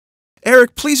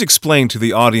Eric, please explain to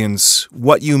the audience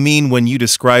what you mean when you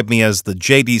describe me as the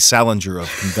J.D. Salinger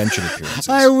of convention appearances.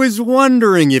 I was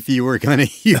wondering if you were going to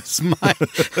use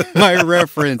my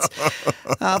reference.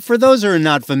 For those who are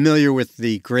not familiar with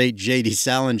the great J.D.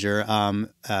 Salinger, an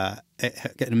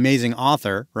amazing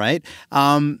author, right?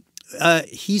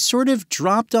 He sort of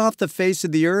dropped off the face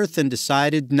of the earth and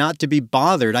decided not to be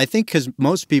bothered. I think because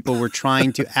most people were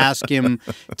trying to ask him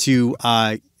to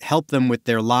help them with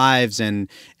their lives and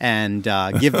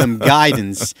give them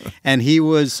guidance, and he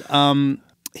was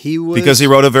because he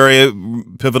wrote a very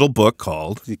pivotal book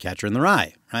called The Catcher in the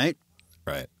Rye, right?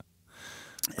 Right.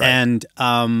 And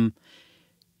of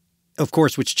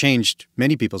course, which changed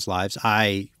many people's lives.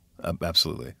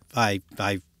 Absolutely. I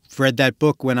read that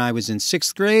book when I was in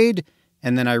 6th grade,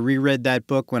 and then I reread that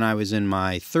book when I was in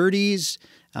my 30s.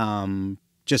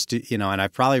 Just to, and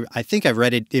I think I've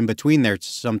read it in between there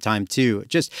sometime too.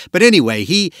 But anyway,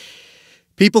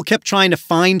 people kept trying to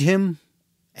find him,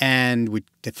 and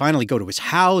they finally go to his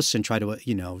house and try to,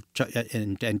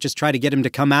 and just try to get him to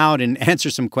come out and answer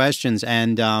some questions.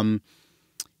 And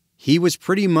he was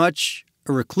pretty much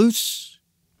a recluse.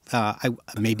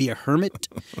 Maybe a hermit,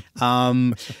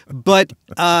 but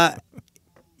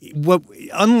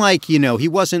unlike he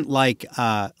wasn't like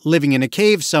living in a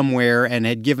cave somewhere and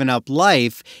had given up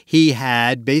life. He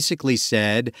had basically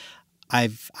said,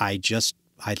 "I'd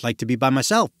like to be by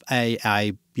myself.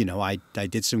 I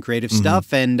did some creative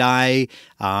stuff, and if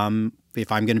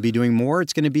I'm going to be doing more,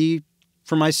 it's going to be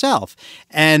for myself."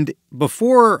 And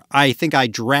before I think I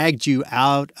dragged you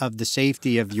out of the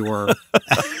safety of your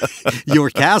your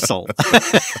castle,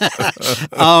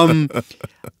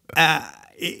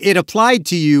 it applied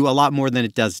to you a lot more than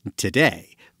it does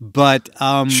today. But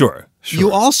sure.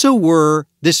 You also were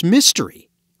this mystery,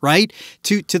 right?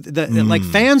 Like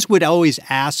fans would always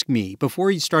ask me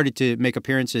before you started to make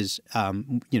appearances.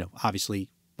 Obviously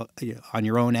on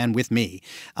your own and with me.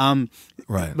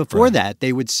 Before that,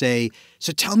 they would say,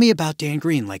 "So tell me about Dan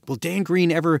Green. Like, will Dan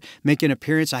Green ever make an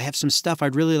appearance? I have some stuff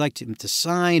I'd really like him to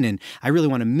sign, and I really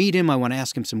want to meet him. I want to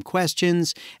ask him some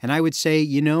questions." And I would say,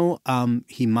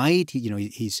 he might.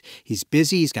 He's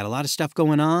busy. He's got a lot of stuff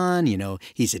going on.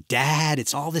 He's a dad.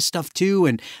 It's all this stuff too.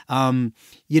 And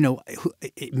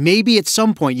maybe at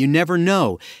some point, you never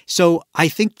know. So I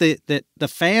think that the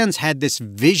fans had this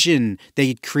vision.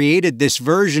 They created this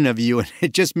version of you, and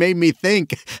it just made me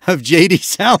think of J.D.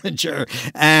 Salinger.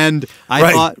 And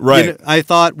I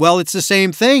thought, well, it's the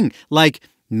same thing. Like,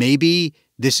 maybe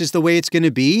this is the way it's going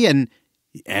to be, and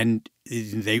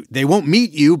they won't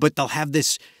meet you, but they'll have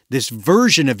this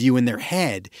version of you in their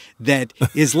head that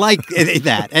is like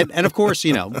that. And of course,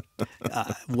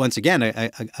 once again,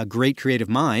 a great creative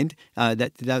mind.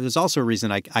 That was also a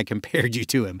reason I compared you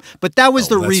to him. But that was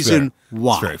the reason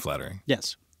why. It's very flattering.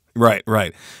 Yes.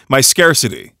 Right. My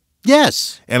scarcity.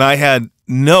 Yes. And I had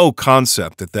no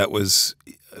concept that was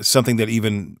something that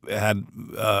even had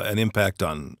an impact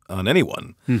on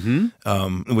anyone,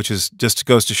 which is just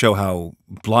goes to show how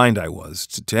blind I was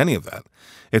to any of that.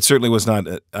 It certainly was not.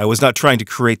 I was not trying to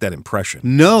create that impression.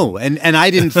 No, and I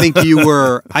didn't think you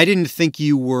were. I didn't think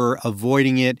you were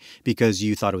avoiding it because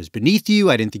you thought it was beneath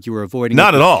you. I didn't think you were avoiding it.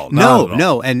 Not at all.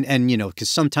 No, and because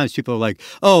sometimes people are like,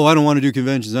 "Oh, I don't want to do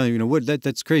conventions.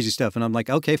 That's crazy stuff." And I'm like,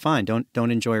 "Okay, fine. Don't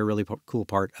enjoy a really cool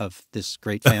part of this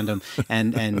great fandom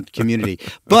and community."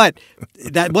 But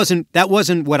that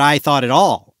wasn't what I thought at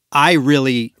all. I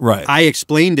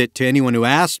explained it to anyone who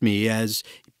asked me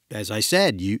as I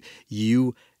said, you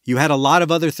had a lot of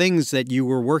other things that you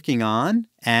were working on,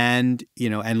 and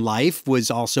and life was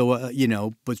also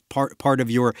was part of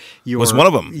your was one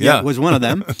of them. Yeah, was one of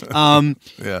them.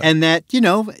 And that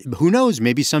who knows,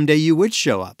 maybe someday you would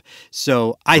show up.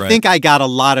 So I think I got a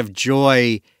lot of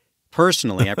joy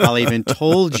personally. I probably even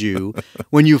told you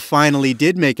when you finally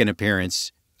did make an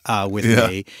appearance with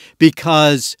me,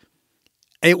 because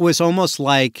it was almost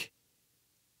like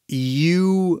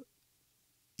you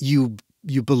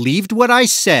believed what I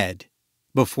said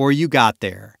before you got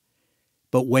there,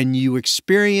 but when you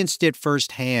experienced it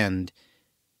firsthand,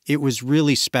 it was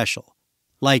really special.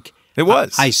 Like it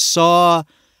was. I saw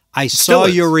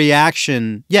your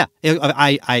reaction. Yeah,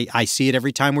 I see it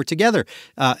every time we're together.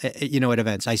 At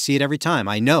events, I see it every time.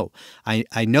 I know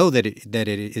that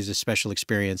it is a special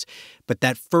experience. But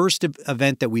that first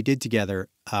event that we did together,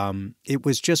 it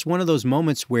was just one of those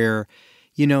moments where,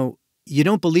 you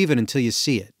don't believe it until you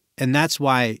see it. And that's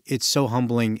why it's so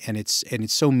humbling and it's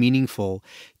so meaningful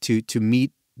to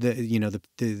meet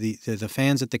the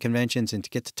fans at the conventions and to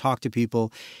get to talk to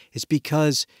people. Is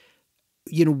because,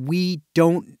 we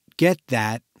don't get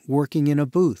that working in a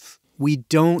booth. We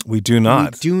do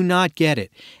not get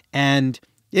it. And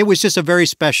It was just a very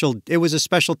special. It was a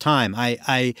special time.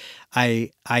 I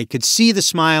could see the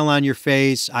smile on your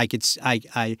face. I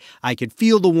could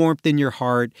feel the warmth in your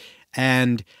heart,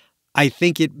 and I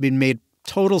think it made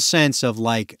total sense of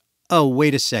like, oh,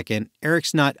 wait a second,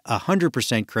 Eric's not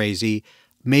 100% crazy.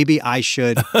 Maybe I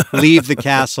should leave the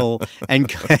castle and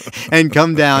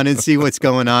come down and see what's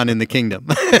going on in the kingdom.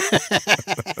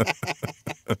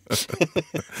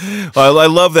 Well, I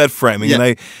love that framing, Yeah.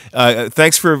 and I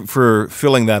thanks for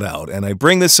filling that out. And I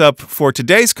bring this up for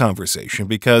today's conversation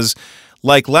because,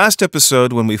 like last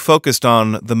episode when we focused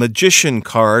on the magician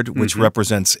card, which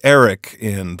represents Eric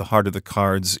in the Heart of the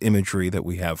Cards imagery that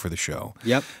we have for the show.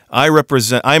 Yep. I'm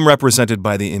represented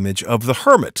by the image of the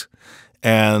hermit,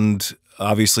 and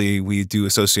obviously, we do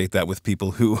associate that with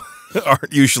people who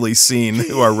aren't usually seen,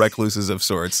 who are recluses of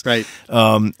sorts. Right.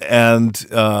 And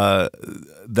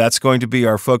that's going to be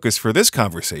our focus for this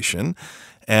conversation.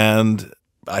 And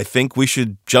I think we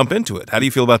should jump into it. How do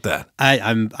you feel about that?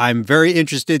 I'm very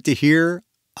interested to hear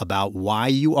about why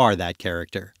you are that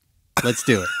character. Let's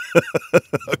do it.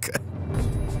 Okay.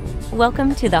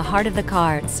 Welcome to the Heart of the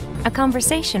Cards, a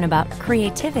conversation about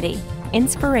creativity,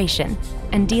 inspiration,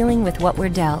 and dealing with what we're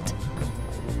dealt.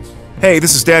 Hey,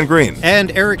 this is Dan Green.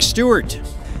 And Eric Stuart.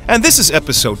 And this is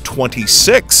episode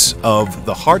 26 of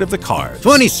The Heart of the Cards.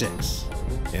 26.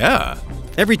 Yeah.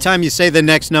 Every time you say the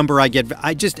next number, I'm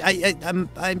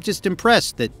just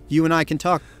impressed that you and I can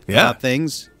talk about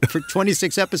things for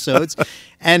 26 episodes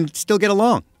and still get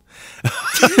along.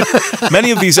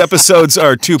 Many of these episodes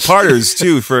are two-parters,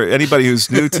 too, for anybody who's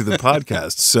new to the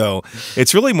podcast. So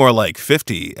it's really more like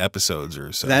 50 episodes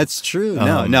or so. That's true.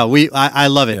 I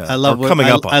love it. Yeah. I love Or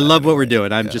I love what we're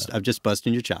doing. I'm just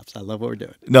busting your chops. I love what we're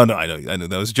doing. No, I know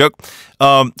that was a joke.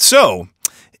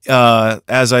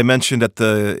 As I mentioned at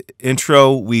the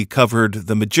intro, we covered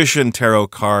the Magician Tarot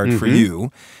card for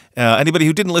you. Anybody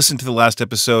who didn't listen to the last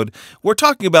episode, we're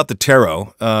talking about the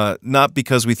tarot, not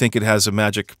because we think it has a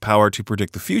magic power to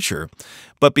predict the future,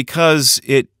 but because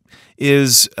it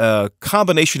is a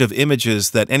combination of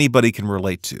images that anybody can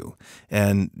relate to.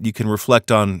 And you can reflect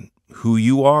on who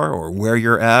you are or where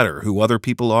you're at or who other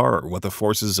people are or what the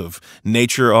forces of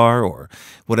nature are or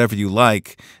whatever you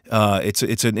like.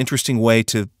 It's an interesting way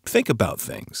to think about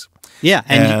things. Yeah,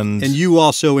 and you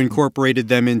also incorporated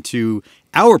them into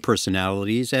our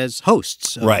personalities as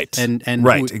hosts. Right. And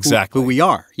exactly. who we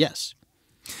are, yes.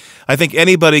 I think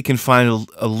anybody can find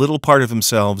a little part of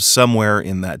themselves somewhere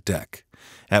in that deck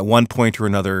at one point or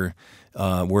another,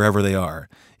 wherever they are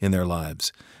in their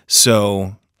lives.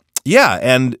 So, yeah,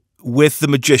 and with the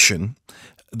Magician,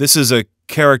 this is a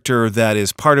character that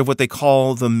is part of what they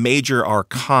call the major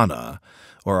arcana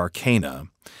or arcana.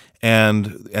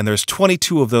 And there's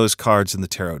 22 of those cards in the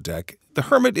tarot deck. The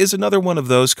Hermit is another one of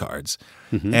those cards.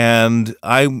 And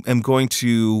I am going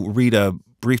to read a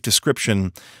brief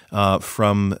description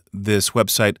from this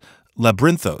website,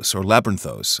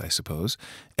 Labyrinthos, I suppose.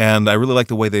 And I really like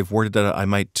the way they've worded it. I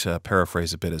might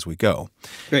paraphrase a bit as we go.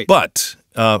 Great. But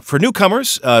for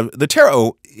newcomers, the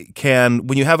tarot can,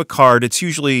 when you have a card, it's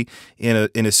usually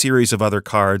in a series of other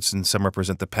cards, and some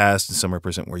represent the past, and some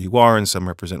represent where you are, and some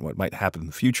represent what might happen in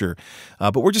the future.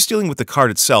 But we're just dealing with the card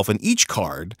itself, and each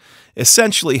card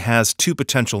essentially has two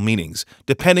potential meanings,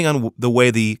 depending on the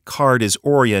way the card is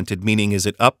oriented, meaning is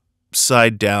it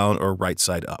upside down or right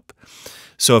side up.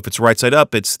 So if it's right side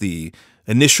up, it's the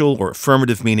initial or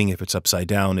affirmative meaning. If it's upside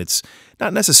down, it's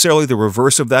not necessarily the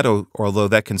reverse of that, although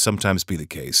that can sometimes be the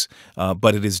case.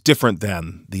 But it is different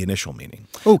than the initial meaning.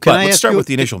 Oh, let's start with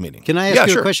the initial meaning. Can I ask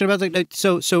you sure. a question about that?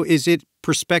 So is it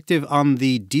perspective on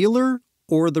the dealer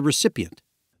or the recipient?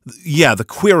 Yeah, the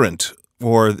querent.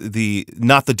 Or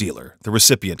not the dealer, the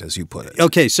recipient, as you put it.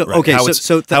 Okay, so right. okay, how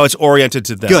it's oriented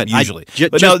to them. Good. Usually.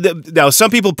 Now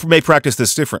some people may practice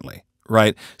this differently,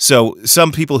 right? So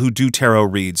some people who do tarot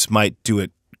reads might do it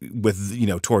with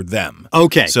toward them.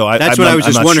 Okay, so that's what I was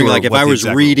just wondering. Sure like if I was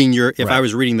reading right. I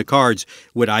was reading the cards,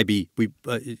 would I be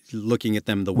looking at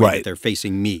them the way that they're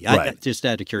facing me? Right. Just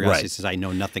out of curiosity, since I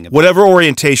know nothing about whatever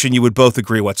orientation, you would both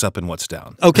agree what's up and what's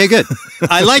down. Okay, good.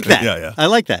 I like that. Yeah. I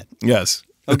like that. Yes.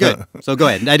 Oh, good. So go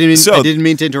ahead. I didn't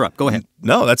mean to interrupt. Go ahead.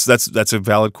 No, that's a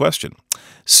valid question.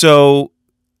 So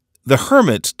the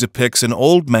Hermit depicts an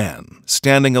old man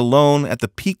standing alone at the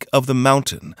peak of the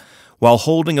mountain while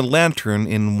holding a lantern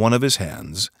in one of his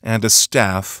hands and a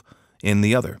staff in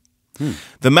the other.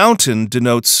 The mountain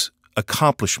denotes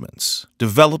accomplishments,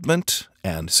 development,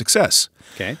 and success.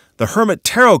 Okay. The Hermit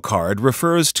Tarot card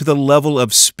refers to the level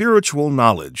of spiritual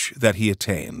knowledge that he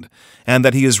attained, and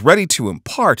that he is ready to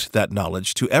impart that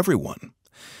knowledge to everyone.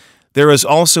 There is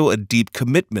also a deep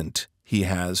commitment he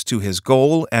has to his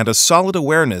goal and a solid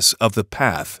awareness of the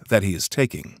path that he is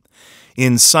taking.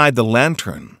 Inside the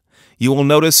lantern, you will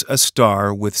notice a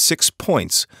star with 6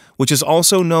 points, which is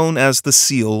also known as the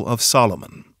Seal of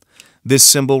Solomon. This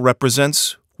symbol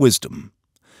represents wisdom.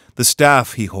 The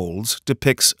staff he holds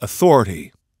depicts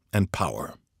authority and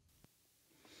power.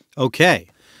 Okay.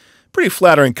 Pretty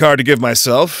flattering card to give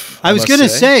myself. I was going to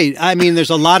say, I mean, there's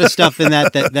a lot of stuff in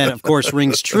that of course,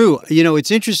 rings true. You know,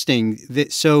 it's interesting.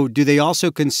 So do they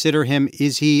also consider him,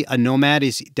 is he a nomad?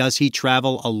 Does he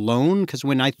travel alone? Because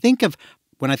when I think of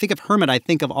hermit, I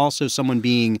think of also someone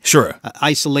being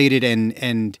isolated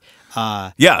and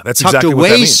that's tucked exactly away what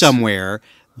that means. somewhere.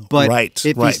 But right.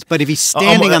 If he's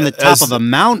standing on the top of a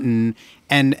mountain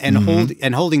and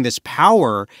holding this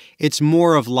power, it's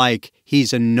more of like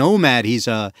he's a nomad. He's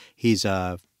a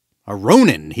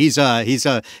Ronin. He's an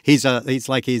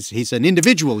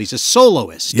individual. He's a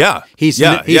soloist. Yeah. He's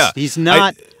not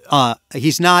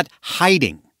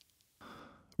hiding.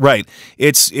 Right.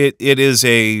 It is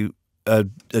a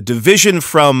division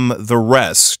from the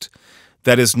rest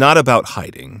that is not about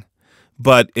hiding.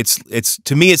 But it's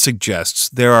to me it suggests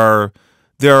there are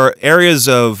areas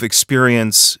of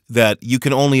experience that you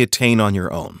can only attain on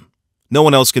your own. No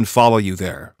one else can follow you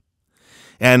there.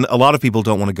 And a lot of people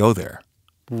don't want to go there.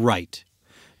 Right.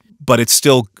 But it's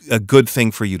still a good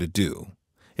thing for you to do.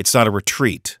 It's not a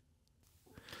retreat.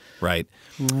 Right?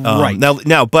 Right.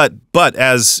 Now but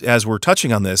as we're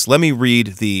touching on this, let me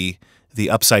read the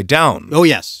upside down. Oh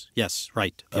yes,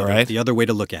 right. All right. The other way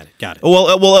to look at it. Got it.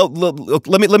 Well,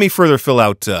 let me further fill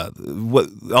out what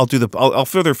I'll do. I'll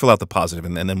further fill out the positive,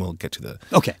 and then we'll get to the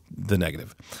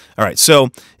negative. All right. So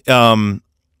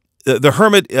the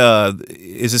hermit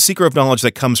is a seeker of knowledge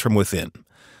that comes from within,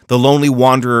 the lonely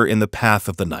wanderer in the path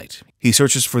of the night. He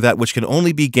searches for that which can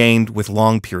only be gained with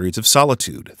long periods of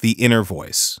solitude, the inner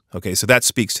voice. Okay, so that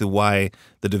speaks to why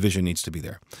the division needs to be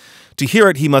there. To hear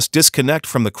it, he must disconnect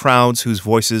from the crowds whose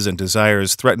voices and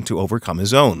desires threaten to overcome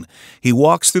his own. He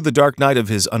walks through the dark night of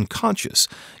his unconscious,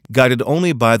 guided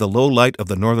only by the low light of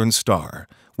the northern star,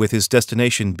 with his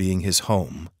destination being his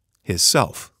home, his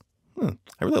self.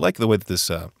 I really like the way that this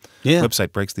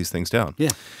website breaks these things down. Yeah.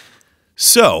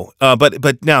 So,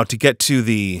 but now to get to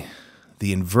the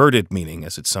inverted meaning,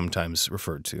 as it's sometimes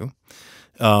referred to,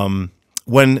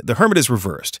 when the hermit is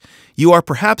reversed, you are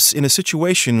perhaps in a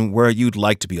situation where you'd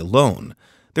like to be alone.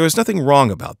 There is nothing wrong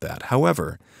about that.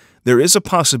 However, there is a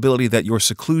possibility that your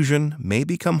seclusion may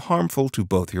become harmful to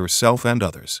both yourself and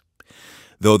others.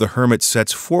 Though the hermit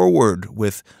sets forward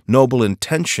with noble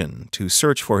intention to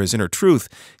search for his inner truth,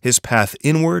 his path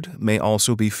inward may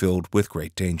also be filled with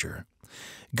great danger.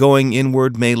 Going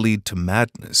inward may lead to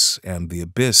madness and the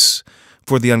abyss,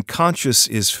 for the unconscious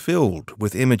is filled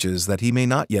with images that he may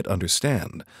not yet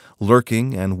understand,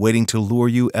 lurking and waiting to lure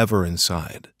you ever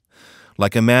inside.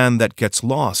 Like a man that gets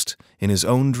lost in his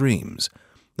own dreams,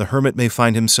 the hermit may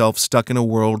find himself stuck in a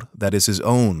world that is his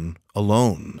own,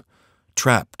 alone,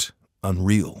 trapped,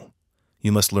 unreal.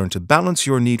 You must learn to balance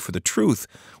your need for the truth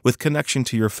with connection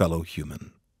to your fellow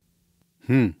human.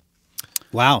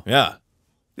 Wow. Yeah.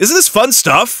 Isn't this fun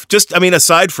stuff? Just, I mean,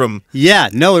 aside from... Yeah,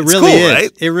 no, it really cool, is.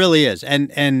 Right? It really is.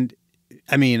 And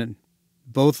I mean,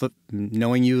 both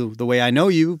knowing you the way I know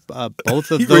you, both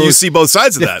of those... You see both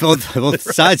sides of that. both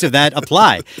sides of that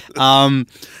apply.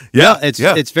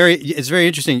 It's very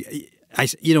interesting.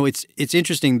 It's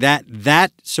interesting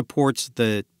that supports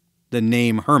the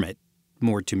name Hermit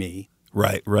more to me.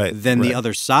 Right. Than the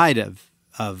other side of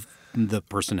the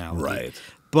personality. Right.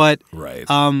 But right.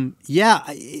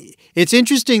 It's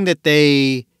interesting that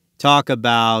they talk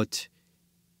about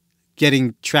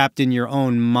getting trapped in your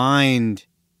own mind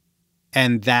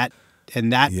and that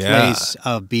place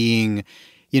of being,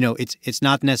 it's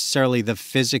not necessarily the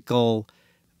physical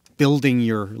building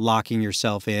you're locking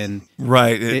yourself in.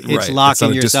 Right. It's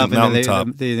locking yourself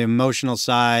in the emotional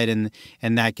side, and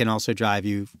that can also drive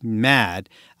you mad.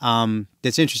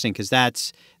 That's interesting because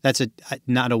that's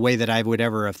not a way that I would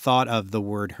ever have thought of the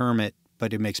word hermit,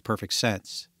 but it makes perfect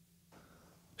sense.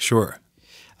 Sure.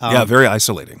 Very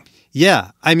isolating.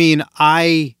 Yeah. I mean,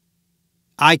 I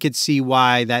could see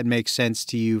why that makes sense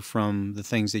to you from the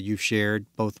things that you've shared,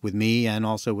 both with me and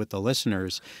also with the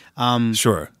listeners.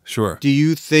 Sure. Do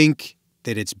you think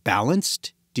that it's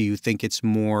balanced? Do you think it's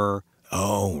more...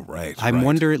 Oh, right. I'm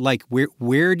wondering, like,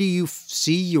 where do you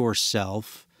see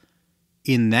yourself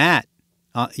in that?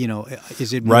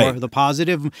 Is it more the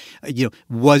positive?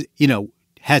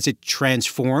 Has it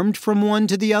transformed from one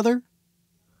to the other?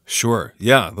 Sure.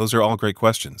 Yeah, those are all great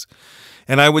questions.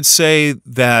 And I would say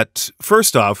that,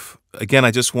 first off, again,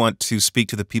 I just want to speak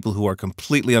to the people who are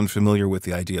completely unfamiliar with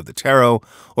the idea of the tarot,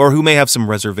 or who may have some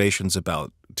reservations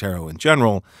about tarot in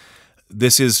general.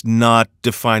 This is not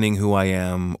defining who I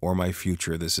am or my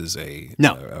future. This is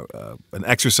an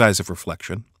exercise of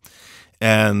reflection.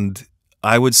 And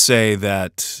I would say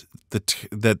that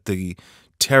the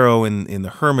tarot in the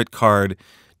Hermit card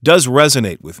does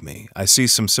resonate with me. I see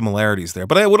some similarities there,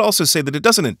 but I would also say that it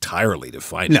doesn't entirely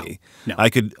define me. No. I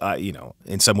could,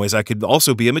 in some ways, I could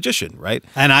also be a magician, right?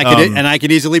 And I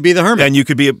could easily be the Hermit. And you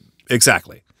could be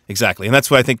exactly, and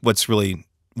that's what I think. What's really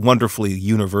wonderfully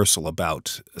universal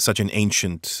about such an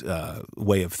ancient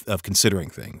way of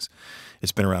considering things.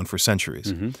 It's been around for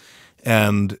centuries,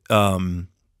 and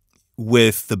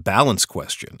with the balance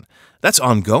question, that's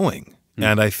ongoing,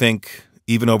 and I think.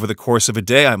 Even over the course of a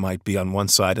day, I might be on one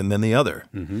side and then the other.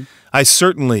 I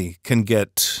certainly can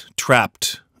get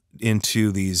trapped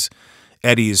into these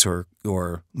eddies or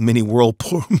mini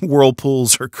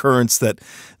whirlpools or currents that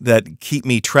keep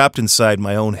me trapped inside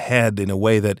my own head in a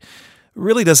way that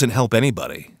really doesn't help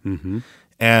anybody.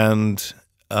 And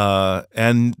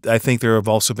I think there have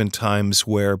also been times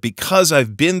where, because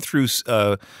I've been through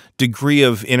a degree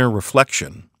of inner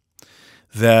reflection,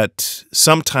 that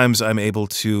sometimes I'm able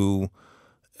to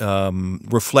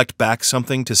reflect back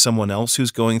something to someone else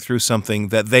who's going through something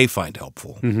that they find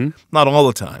helpful. Not all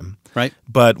the time, right?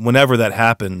 But whenever that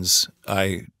happens,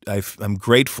 I'm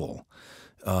grateful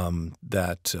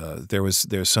that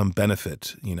there's some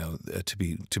benefit, to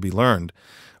be learned,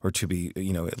 or to be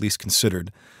at least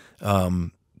considered.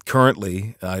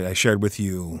 Currently, I shared with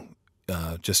you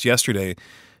just yesterday.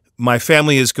 My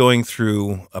family is going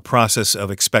through a process of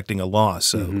expecting a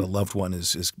loss. A loved one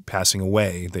is passing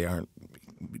away. They aren't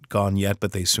gone yet,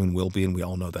 but they soon will be, and we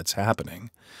all know that's happening.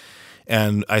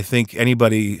 And I think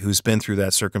anybody who's been through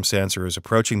that circumstance or is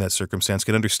approaching that circumstance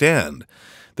can understand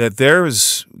that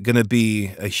there's going to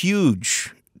be a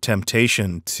huge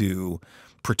temptation to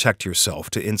protect yourself,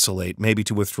 to insulate, maybe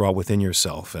to withdraw within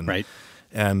yourself. And, right.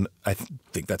 And I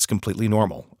think that's completely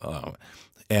normal.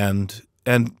 And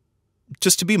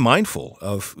just to be mindful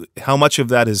of how much of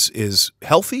that is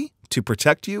healthy to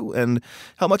protect you, and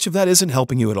how much of that isn't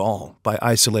helping you at all by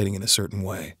isolating in a certain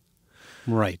way.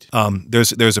 Right.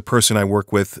 There's a person I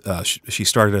work with. She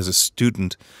started as a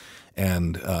student,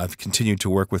 and I've continued to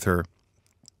work with her.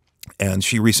 And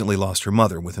she recently lost her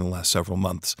mother within the last several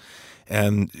months.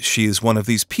 And she is one of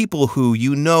these people who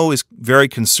is very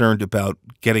concerned about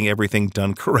getting everything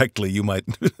done correctly. You might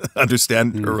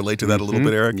understand or relate to that a little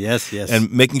bit, Eric. Yes.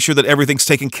 And making sure that everything's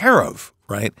taken care of,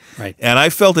 right? Right. And I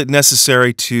felt it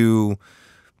necessary to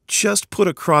just put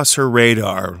across her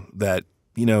radar that,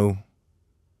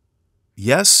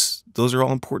 yes, those are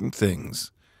all important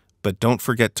things, but don't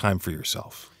forget time for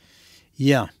yourself.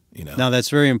 Yeah. No, that's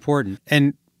very important.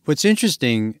 And what's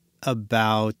interesting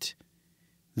about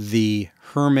the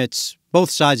Hermit's, both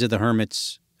sides of the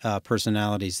Hermit's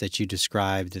personalities that you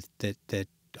described that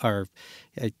are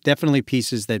definitely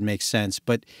pieces that make sense.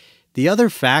 But the other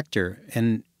factor,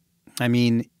 and I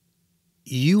mean,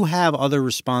 you have other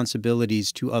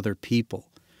responsibilities to other people.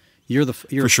 You're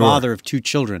a father of 2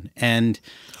 children, and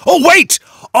that's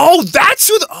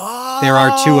who. There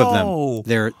are 2 of them.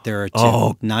 There are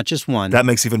 2, not just one. That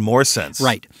makes even more sense,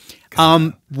 right?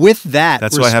 With that,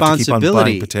 that's why I have to keep on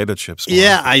buying potato chips.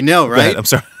 Yeah, I know, right? I'm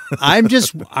sorry. I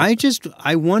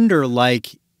wonder,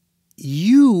 like,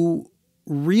 you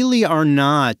really are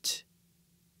not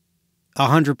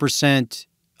 100%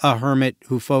 a hermit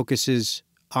who focuses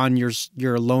on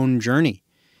your lone journey.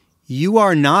 You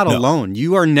are not alone.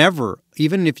 You are never,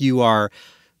 even if you are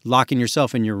locking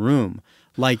yourself in your room.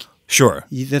 Like, sure.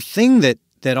 The thing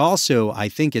that also I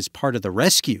think is part of the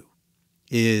rescue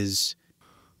is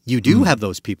you do have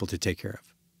those people to take care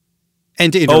of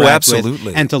and to interact with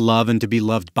and to love and to be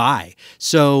loved by.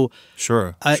 So,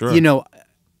 sure. I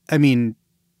mean,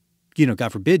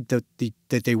 God forbid that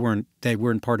they weren't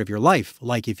part of your life.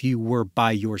 Like, if you were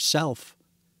by yourself.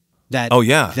 The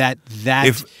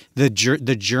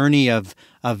journey of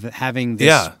having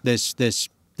this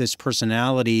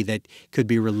personality that could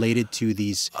be related to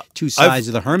these 2 sides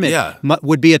of the Hermit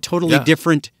would be a totally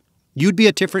different. You'd be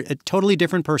a totally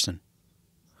different person.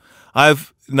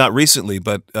 I've not recently,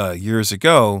 but years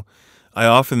ago, I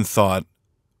often thought,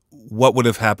 what would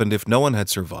have happened if no one had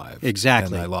survived?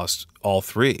 Exactly. And I lost all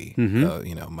 3.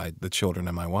 The children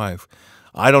and my wife.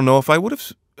 I don't know if I would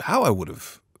have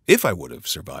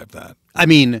survived that. I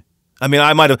mean, I mean,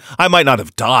 I might not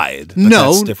have died. But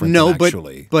No, that's different no, than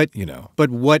actually, but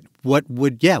what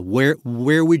would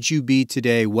where would you be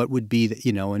today? What would be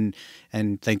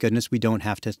and thank goodness we don't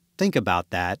have to think about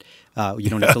that. You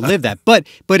don't have to live that. But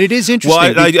it is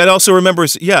interesting. Well, I also remember,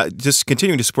 just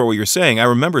continuing to support what you're saying. I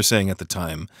remember saying at the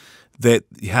time that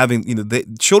having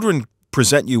children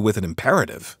present you with an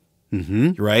imperative,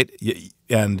 right?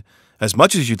 And as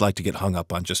much as you'd like to get hung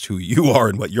up on just who you are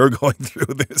and what you're going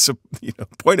through, there's a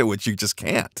point at which you just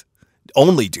can't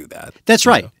only do that. That's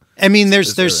right. I mean,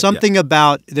 there's something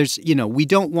about we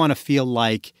don't want to feel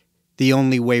like the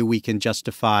only way we can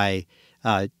justify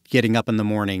getting up in the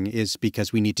morning is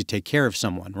because we need to take care of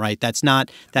someone, right? That's right.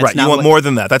 Not you want more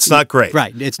than that. That's not great.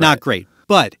 Right. It's not great.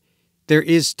 But there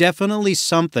is definitely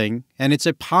something, and it's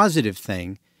a positive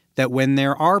thing, that when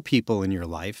there are people in your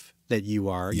life that you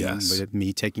are,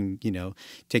 me taking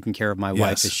care of my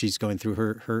wife as she's going through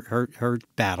her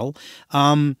battle,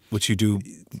 which you do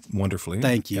wonderfully.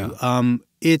 Thank you. Yeah.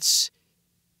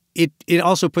 It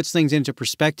also puts things into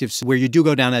perspective where you do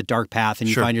go down that dark path and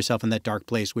you find yourself in that dark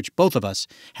place, which both of us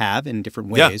have in different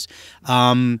ways.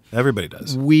 Yeah. Everybody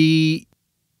does.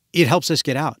 It helps us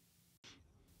get out.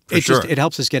 It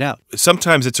helps us get out.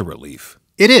 Sometimes it's a relief.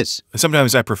 It is.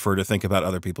 Sometimes I prefer to think about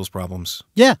other people's problems.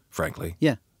 Yeah. Frankly.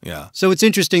 Yeah. Yeah. So it's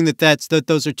interesting that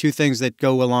those are two things that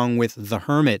go along with The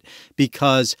Hermit,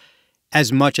 because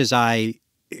as much as I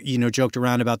joked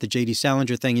around about the J.D.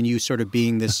 Salinger thing and you sort of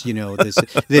being this,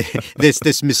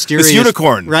 this mysterious this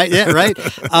unicorn, right? Yeah, right.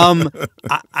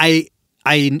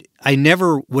 I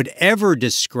never would ever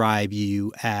describe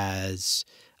you as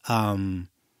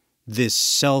this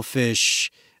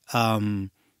selfish,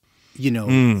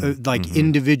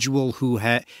 individual who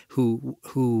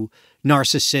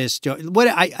narcissist. What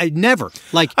I never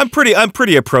like. I'm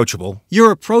pretty approachable.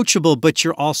 You're approachable, but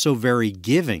you're also very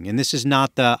giving. And this is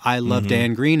not the I Love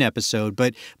Dan Green episode,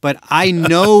 but I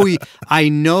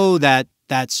know that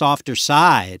softer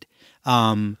side.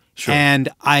 Sure. And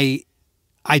I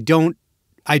don't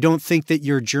think that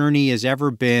your journey has ever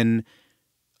been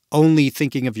only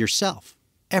thinking of yourself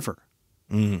ever.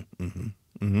 Mm-hmm.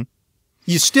 Mm-hmm.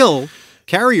 You still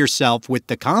carry yourself with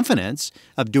the confidence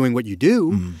of doing what you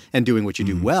do and doing what you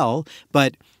do well,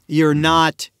 but you're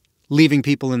not leaving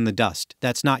people in the dust.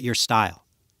 That's not your style.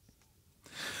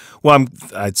 Well,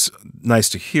 it's nice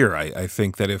to hear. I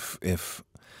think that if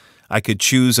I could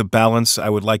choose a balance, I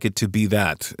would like it to be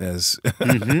that. As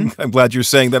I'm glad you're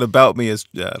saying that about me. I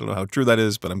don't know how true that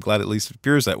is, but I'm glad at least it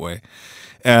appears that way.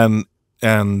 And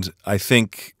I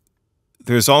think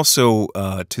there's also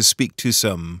to speak to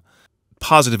some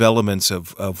positive elements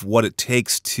of what it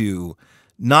takes to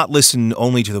not listen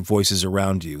only to the voices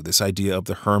around you. This idea of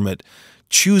the hermit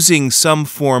choosing some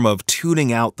form of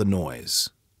tuning out the noise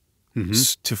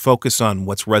to focus on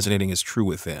what's resonating as true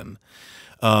within.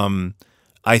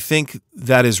 I think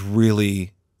that is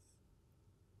really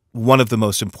one of the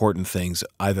most important things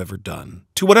I've ever done.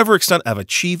 To whatever extent I've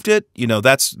achieved it,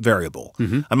 that's variable.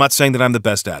 I'm not saying that I'm the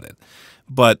best at it,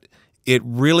 but it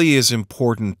really is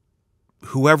important,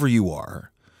 whoever you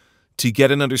are, to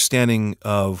get an understanding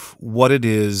of what it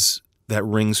is that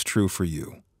rings true for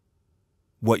you,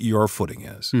 what your footing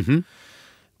is.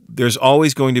 There's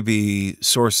always going to be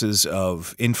sources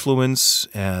of influence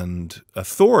and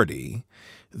authority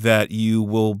that you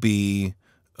will be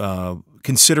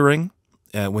considering.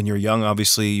 When you're young,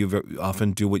 obviously, you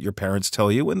often do what your parents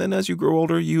tell you, and then as you grow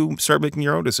older, you start making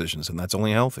your own decisions, and that's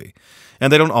only healthy.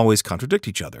 And they don't always contradict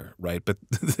each other, right? But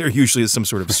there usually is some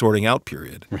sort of sorting out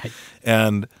period. Right.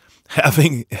 And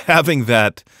having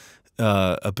that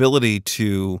ability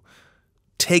to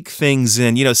take things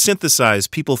in, synthesize,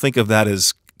 people think of that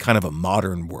as kind of a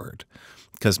modern word,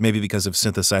 because of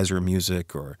synthesizer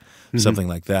music or something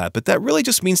like that. But that really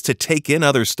just means to take in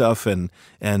other stuff and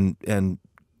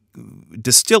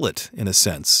distill it in a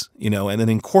sense, and then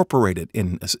incorporate it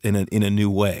in a new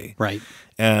way. Right.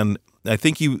 And I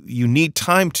think you need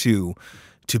time to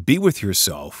be with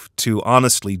yourself, to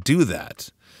honestly do that.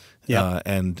 Yeah.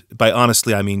 And by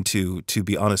honestly, I mean to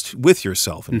be honest with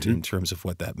yourself in terms of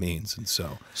what that means. And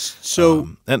so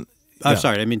I'm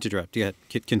sorry, I didn't mean to interrupt. You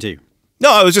continue.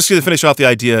 No, I was just going to finish off the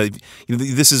idea.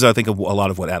 This is, I think, a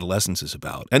lot of what adolescence is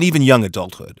about, and even young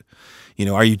adulthood.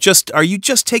 Are you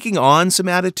just taking on some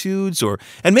attitudes,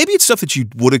 and maybe it's stuff that you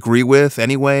would agree with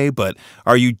anyway, but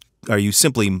are you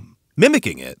simply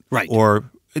mimicking it, right?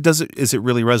 Or is it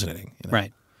really resonating?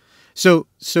 Right. So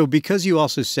because you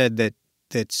also said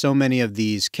that so many of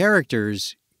these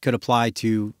characters could apply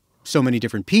to so many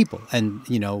different people, and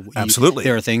absolutely,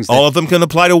 there are things all of them can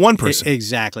apply to one person.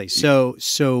 Exactly. So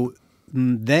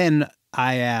then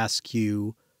I ask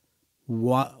you,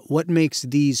 what makes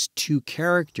these two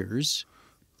characters,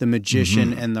 the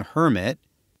magician and the hermit,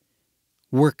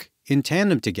 work in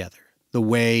tandem together. The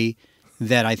way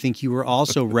that I think you were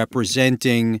also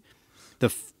representing the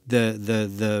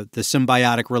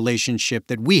symbiotic relationship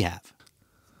that we have.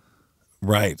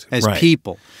 Right. As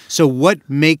people. So what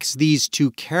makes these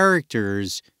two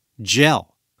characters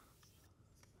gel?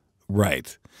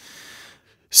 Right.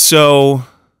 So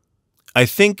I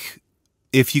think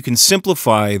if you can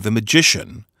simplify the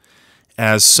magician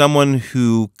as someone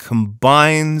who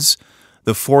combines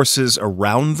the forces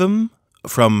around them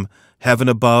from heaven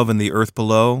above and the earth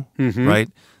below, right?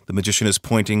 The magician is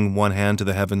pointing one hand to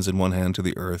the heavens and one hand to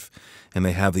the earth, and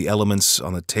they have the elements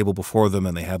on the table before them,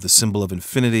 and they have the symbol of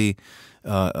infinity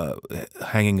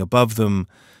hanging above them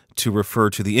to refer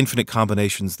to the infinite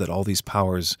combinations that all these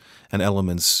powers and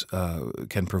elements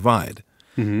can provide.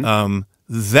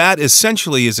 That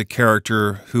essentially is a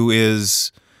character who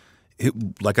is,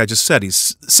 like I just said,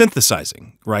 he's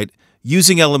synthesizing, right?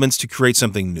 Using elements to create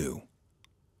something new.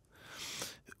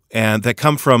 And that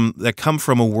come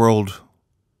from a world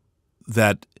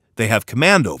that they have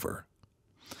command over,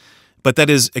 but that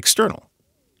is external.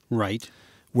 Right.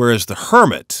 Whereas the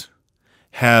hermit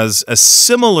has a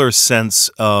similar sense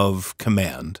of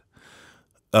command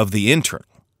of the internal.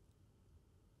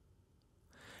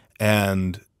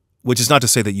 And which is not to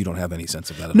say that you don't have any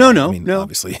sense of that at all. No, I mean, no.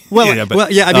 obviously. Well,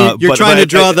 I mean, you're trying to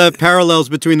draw the parallels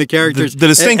between the characters. The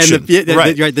distinction.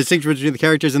 Right. The distinction between the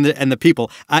characters and the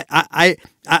people.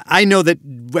 I know that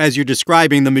as you're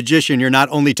describing the magician, you're not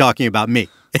only talking about me.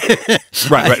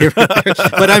 Right.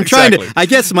 But I'm trying to, I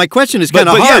guess my question is kind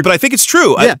of hard. Yeah, but I think it's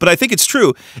true. Yeah. But I think it's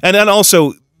true. And then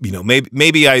also, you know,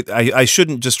 maybe I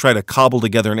shouldn't just try to cobble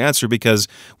together an answer, because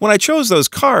when I chose those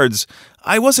cards,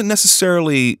 I wasn't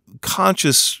necessarily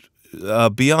conscious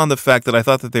beyond the fact that I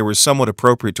thought that they were somewhat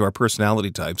appropriate to our personality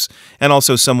types and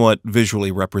also somewhat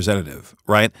visually representative,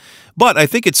 right? But I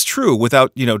think it's true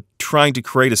without, trying to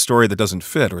create a story that doesn't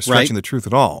fit or stretching the truth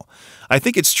at all. I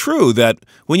think it's true that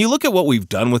when you look at what we've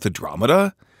done with the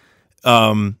dramata,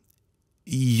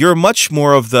 you're much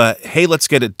more of the, hey, let's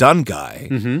get it done guy.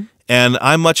 And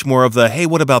I'm much more of the, hey,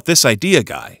 what about this idea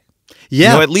guy?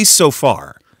 Yeah. At least so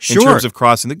far. Sure. In terms of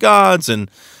crossing the gods and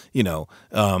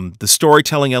the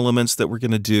storytelling elements that we're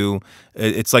going to do.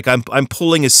 It's like I'm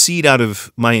pulling a seed out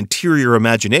of my interior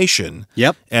imagination.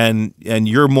 Yep. And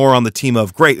you're more on the team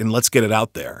of, great, and let's get it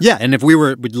out there. Yeah, and if we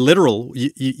were literal,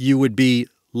 you would be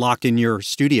locked in your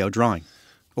studio drawing.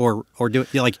 Or do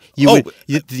it like you would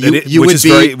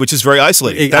which is very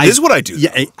isolating. That is what I do.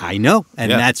 Yeah, I know, and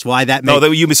that's why that.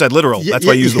 You said literal. That's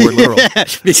why I use the word literal.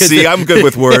 See, I'm good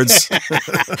with words.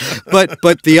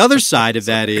 But the other side of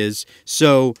that is,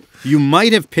 so you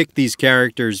might have picked these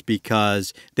characters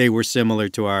because they were similar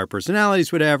to our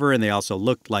personalities, whatever, and they also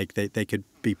looked like they could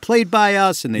be played by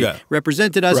us and they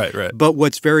represented us. Right. But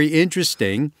what's very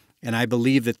interesting, and I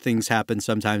believe that things happen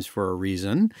sometimes for a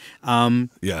reason.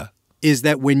 Is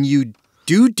that when you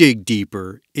do dig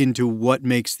deeper into what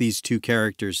makes these two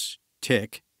characters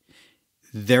tick,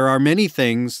 there are many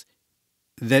things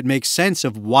that make sense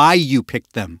of why you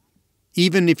picked them,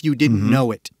 even if you didn't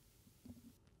know it.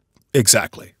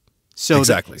 Exactly. So that's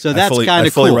kind of cool. I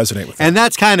fully resonate with that. And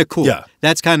that's kind of cool. Yeah.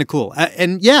 That's kind of cool.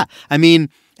 And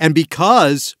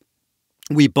because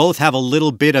we both have a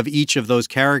little bit of each of those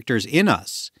characters in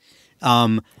us,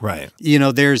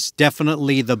 there's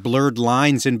definitely the blurred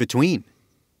lines in between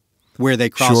where they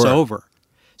cross over.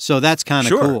 So that's kind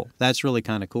of cool. That's really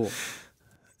kind of cool.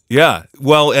 Yeah.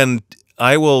 Well, and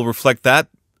I will reflect that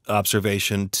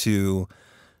observation to,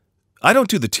 I don't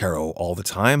do the tarot all the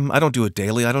time. I don't do it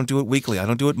daily. I don't do it weekly. I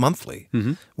don't do it monthly.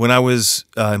 When I was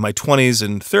in my 20s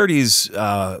and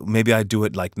 30s, maybe I'd do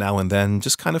it like now and then,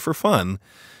 just kind of for fun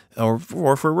or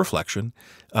for reflection.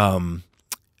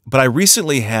 But I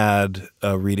recently had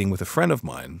a reading with a friend of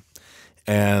mine,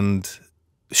 and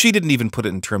she didn't even put it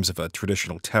in terms of a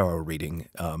traditional tarot reading,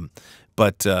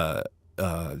 but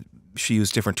she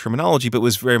used different terminology, but it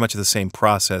was very much the same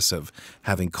process of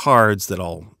having cards that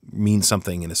all mean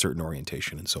something in a certain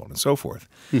orientation and so on and so forth.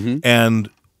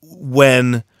 And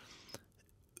when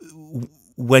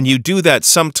you do that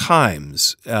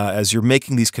sometimes, as you're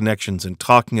making these connections and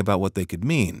talking about what they could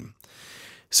mean,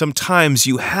 sometimes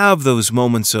you have those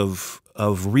moments of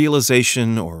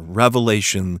realization or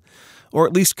revelation, or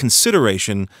at least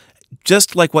consideration,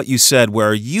 just like what you said,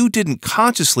 where you didn't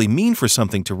consciously mean for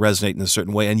something to resonate in a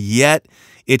certain way, and yet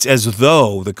it's as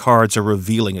though the cards are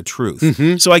revealing a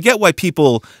truth. So I get why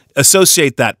people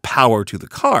associate that power to the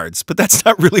cards, but that's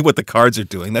not really what the cards are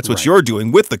doing. That's what you're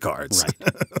doing with the cards.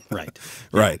 Right.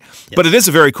 Right. But it is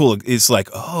a very cool, it's like,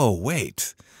 oh,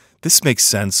 wait. this makes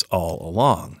sense all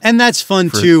along. And that's fun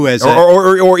too,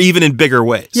 or even in bigger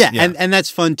ways. Yeah. And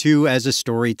that's fun too as a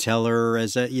storyteller,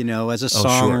 as a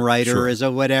songwriter, sure. as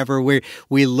a whatever.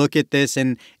 We look at this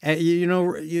and you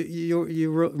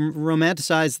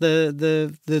romanticize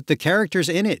the characters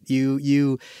in it.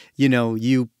 You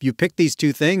pick these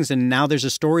two things, and now there's a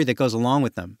story that goes along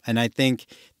with them. And I think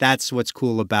that's what's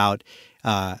cool about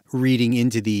reading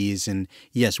into these. And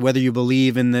yes, whether you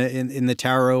believe in the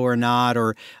tarot or not,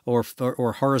 or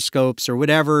horoscopes or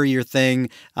whatever your thing.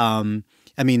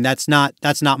 I mean, that's not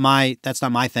my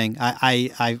thing.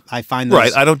 I find those,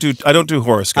 right. I don't do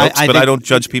horoscopes, but I don't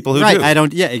judge people who do. I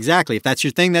don't. Yeah, exactly. If that's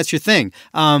your thing, that's your thing.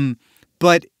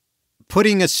 But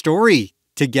putting a story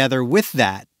together with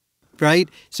that, right?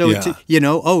 So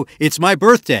it's my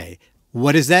birthday.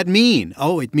 What does that mean?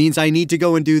 Oh, it means I need to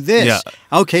go and do this. Yeah.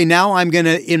 Okay, now I'm going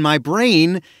to, in my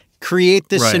brain, create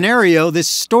this scenario, this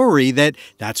story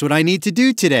that's what I need to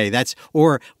do today.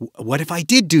 Or what if I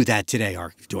did do that today?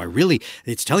 Or do I really,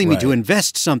 it's telling me to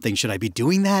invest something. Should I be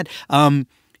doing that?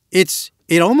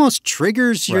 It almost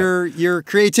triggers your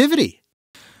creativity.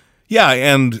 Yeah,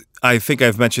 and I think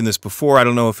I've mentioned this before. I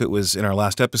don't know if it was in our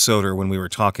last episode or when we were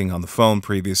talking on the phone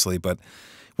previously, but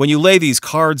when you lay these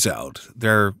cards out,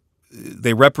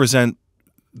 they represent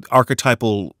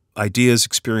archetypal ideas,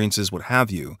 experiences, what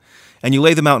have you, and you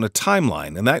lay them out in a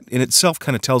timeline, and that in itself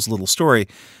kind of tells a little story.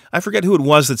 I forget who it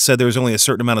was that said there was only a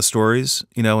certain amount of stories,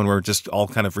 and we're just all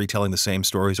kind of retelling the same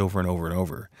stories over and over and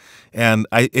over. And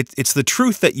it's the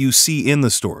truth that you see in the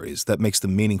stories that makes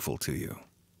them meaningful to you.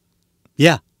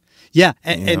 Yeah. Yeah,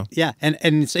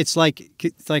 and it's like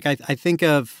I think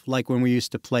of like when we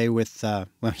used to play with.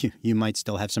 You might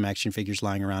still have some action figures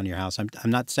lying around your house. I'm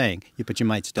not saying you, but you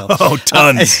might still. Oh,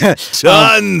 tons,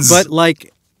 tons. But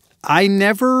like, I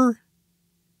never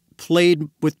played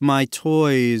with my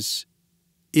toys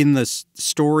in the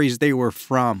stories they were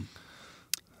from.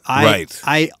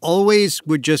 I always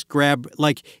would just grab,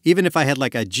 like, even if I had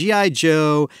like a G.I.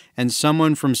 Joe and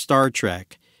someone from Star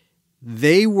Trek.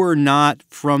 They were not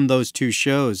from those two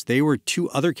shows. They were two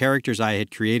other characters I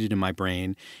had created in my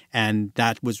brain, and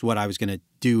that was what I was going to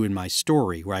do in my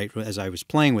story, right, as I was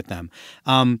playing with them.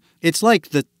 It's like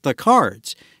the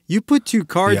cards. You put two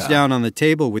cards down on the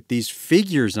table with these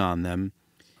figures on them,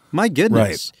 my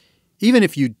goodness. Even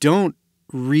if you don't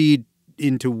read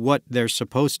into what they're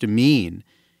supposed to mean,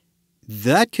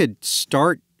 that could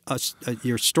start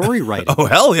your story writing. Oh,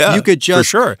 hell yeah. You could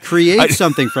just create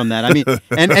something from that. I mean,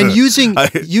 and using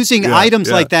items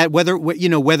like that,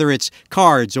 whether it's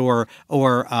cards or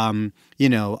whatever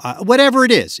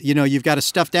it is, you've got a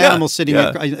stuffed animal sitting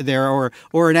there or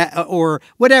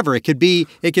whatever. It could be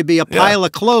a pile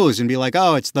of clothes and be like,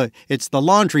 oh, it's the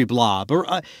laundry blob, or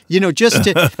just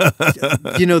to,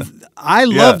 I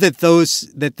love that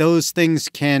those things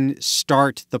can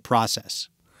start the process.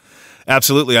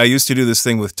 Absolutely. I used to do this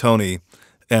thing with Tony,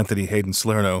 Anthony Hayden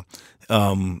Salerno,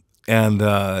 and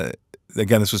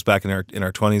again, this was back in our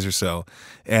 20s or so,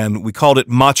 and we called it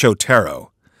Macho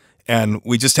Tarot. And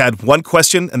we just had one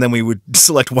question, and then we would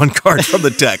select one card from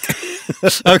the deck.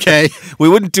 Okay. We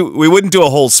wouldn't do a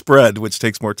whole spread, which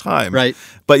takes more time. Right.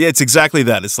 But yeah, it's exactly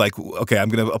that. It's like, okay, I'm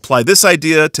going to apply this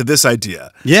idea to this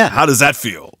idea. Yeah. How does that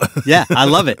feel? Yeah, I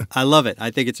love it.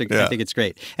 I think it's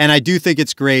great. And I do think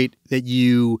it's great that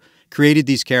you created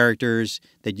these characters,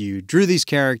 that you drew these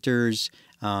characters.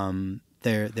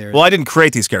 Well, I didn't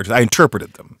create these characters; I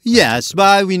interpreted them. Yes, but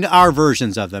I mean, our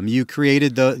versions of them. You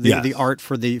created the art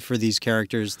for these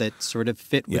characters that sort of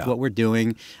fit with what we're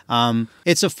doing.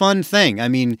 It's a fun thing. I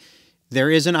mean, there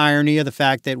is an irony of the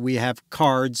fact that we have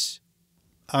cards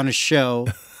on a show.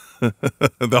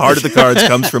 The heart of the cards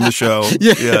comes from the show.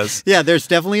 Yes. Yeah, there's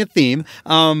definitely a theme.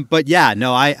 But yeah,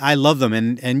 no, I love them.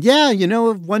 And yeah,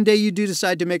 if one day you do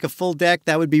decide to make a full deck,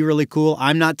 that would be really cool.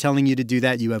 I'm not telling you to do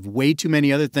that. You have way too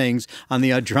many other things on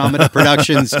the Andromeda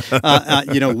Productions,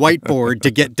 whiteboard to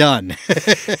get done.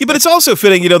 Yeah, but it's also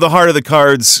fitting, the heart of the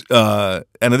cards,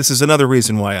 and this is another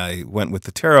reason why I went with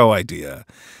the tarot idea,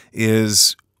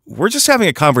 is we're just having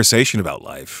a conversation about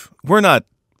life. We're not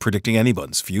predicting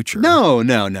anyone's future. No. And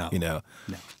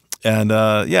and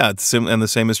the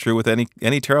same is true with any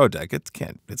tarot deck.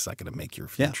 It's not going to make your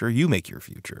future. You make your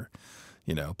future.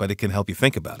 But it can help you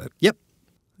think about it. Yep.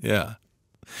 Yeah.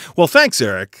 Well, thanks,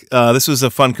 Eric. This was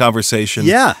a fun conversation.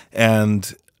 Yeah.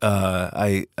 And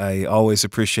I always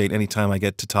appreciate any time I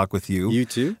get to talk with you. You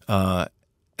too.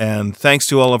 And thanks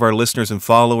to all of our listeners and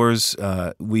followers.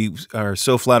 We are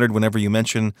so flattered whenever you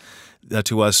mention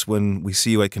to us when we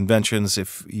see you at conventions.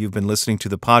 If you've been listening to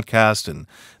the podcast and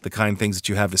the kind things that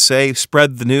you have to say,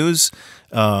 spread the news.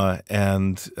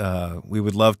 And we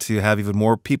would love to have even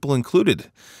more people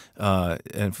included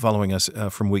and following us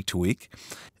from week to week.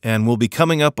 And we'll be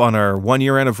coming up on our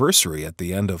 1-year anniversary at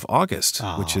the end of August,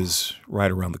 which is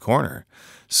right around the corner.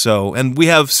 So, and we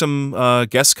have some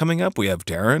guests coming up. We have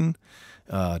Darren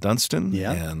Dunstan,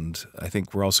 and I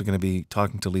think we're also going to be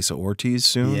talking to Lisa Ortiz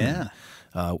soon. Yeah.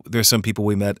 There's some people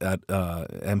we met at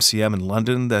MCM in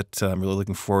London that I'm really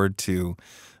looking forward to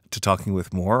talking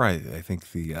with more. I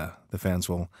think the fans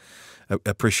will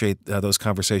appreciate those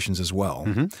conversations as well.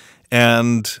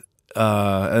 And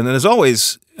as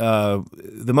always,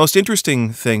 the most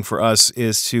interesting thing for us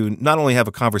is to not only have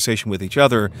a conversation with each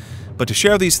other, but to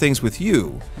share these things with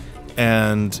you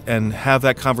and have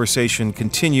that conversation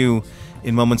continue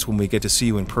in moments when we get to see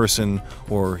you in person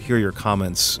or hear your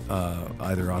comments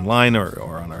either online or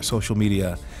on our social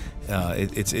media.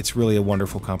 It's really a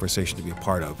wonderful conversation to be a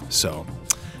part of. So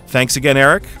thanks again,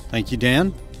 Eric. Thank you,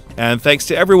 Dan. And thanks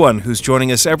to everyone who's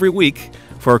joining us every week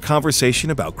for a conversation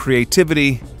about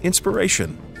creativity,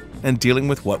 inspiration, and dealing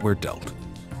with what we're dealt.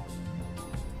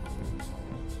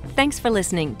 Thanks for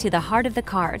listening to The Heart of the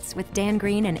Cards with Dan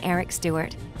Green and Eric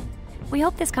Stuart. We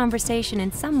hope this conversation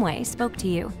in some way spoke to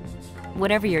you.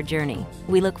 Whatever your journey,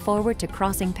 we look forward to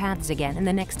crossing paths again in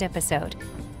the next episode.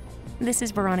 This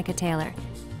is Veronica Taylor,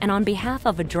 and on behalf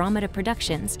of Andromeda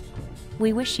Productions,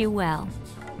 we wish you well.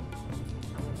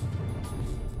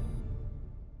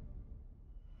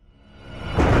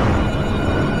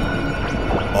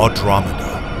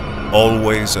 Andromeda,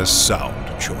 always a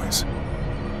sound choice.